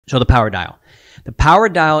So the power dial. The power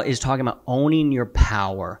dial is talking about owning your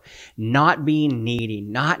power, not being needy,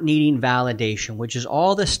 not needing validation, which is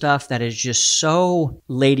all the stuff that is just so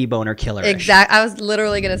lady boner killer. Exactly. I was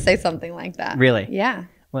literally going to say something like that. Really? Yeah.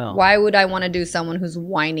 Well, why would I want to do someone who's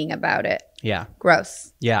whining about it? Yeah.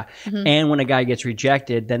 Gross. Yeah. And when a guy gets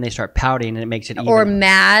rejected, then they start pouting and it makes it even. Or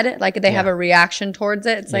mad, like they have a reaction towards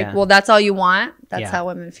it. It's like, well, that's all you want. That's how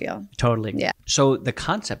women feel. Totally. Yeah. So the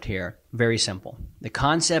concept here, very simple. The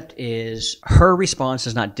concept is her response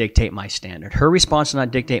does not dictate my standard. Her response does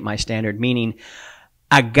not dictate my standard, meaning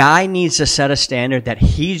a guy needs to set a standard that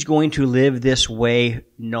he's going to live this way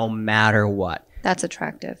no matter what. That's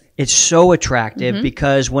attractive. It's so attractive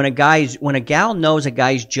because when a gal knows a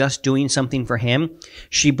guy's just doing something for him,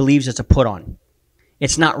 she believes it's a put on.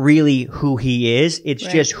 It's not really who he is. It's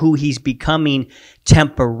just who he's becoming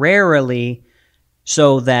temporarily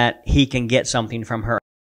so that he can get something from her.